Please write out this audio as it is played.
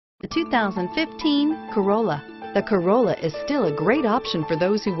The 2015 Corolla. The Corolla is still a great option for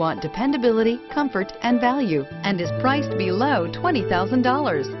those who want dependability, comfort, and value, and is priced below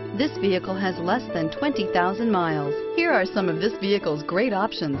 $20,000. This vehicle has less than 20,000 miles. Here are some of this vehicle's great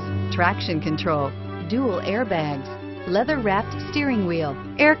options: traction control, dual airbags, leather-wrapped steering wheel,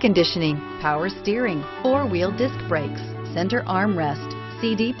 air conditioning, power steering, four-wheel disc brakes, center armrest,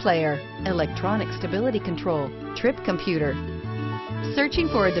 CD player, electronic stability control, trip computer. Searching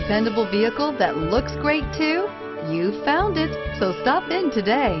for a dependable vehicle that looks great too? You found it, so stop in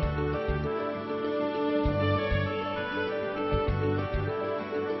today.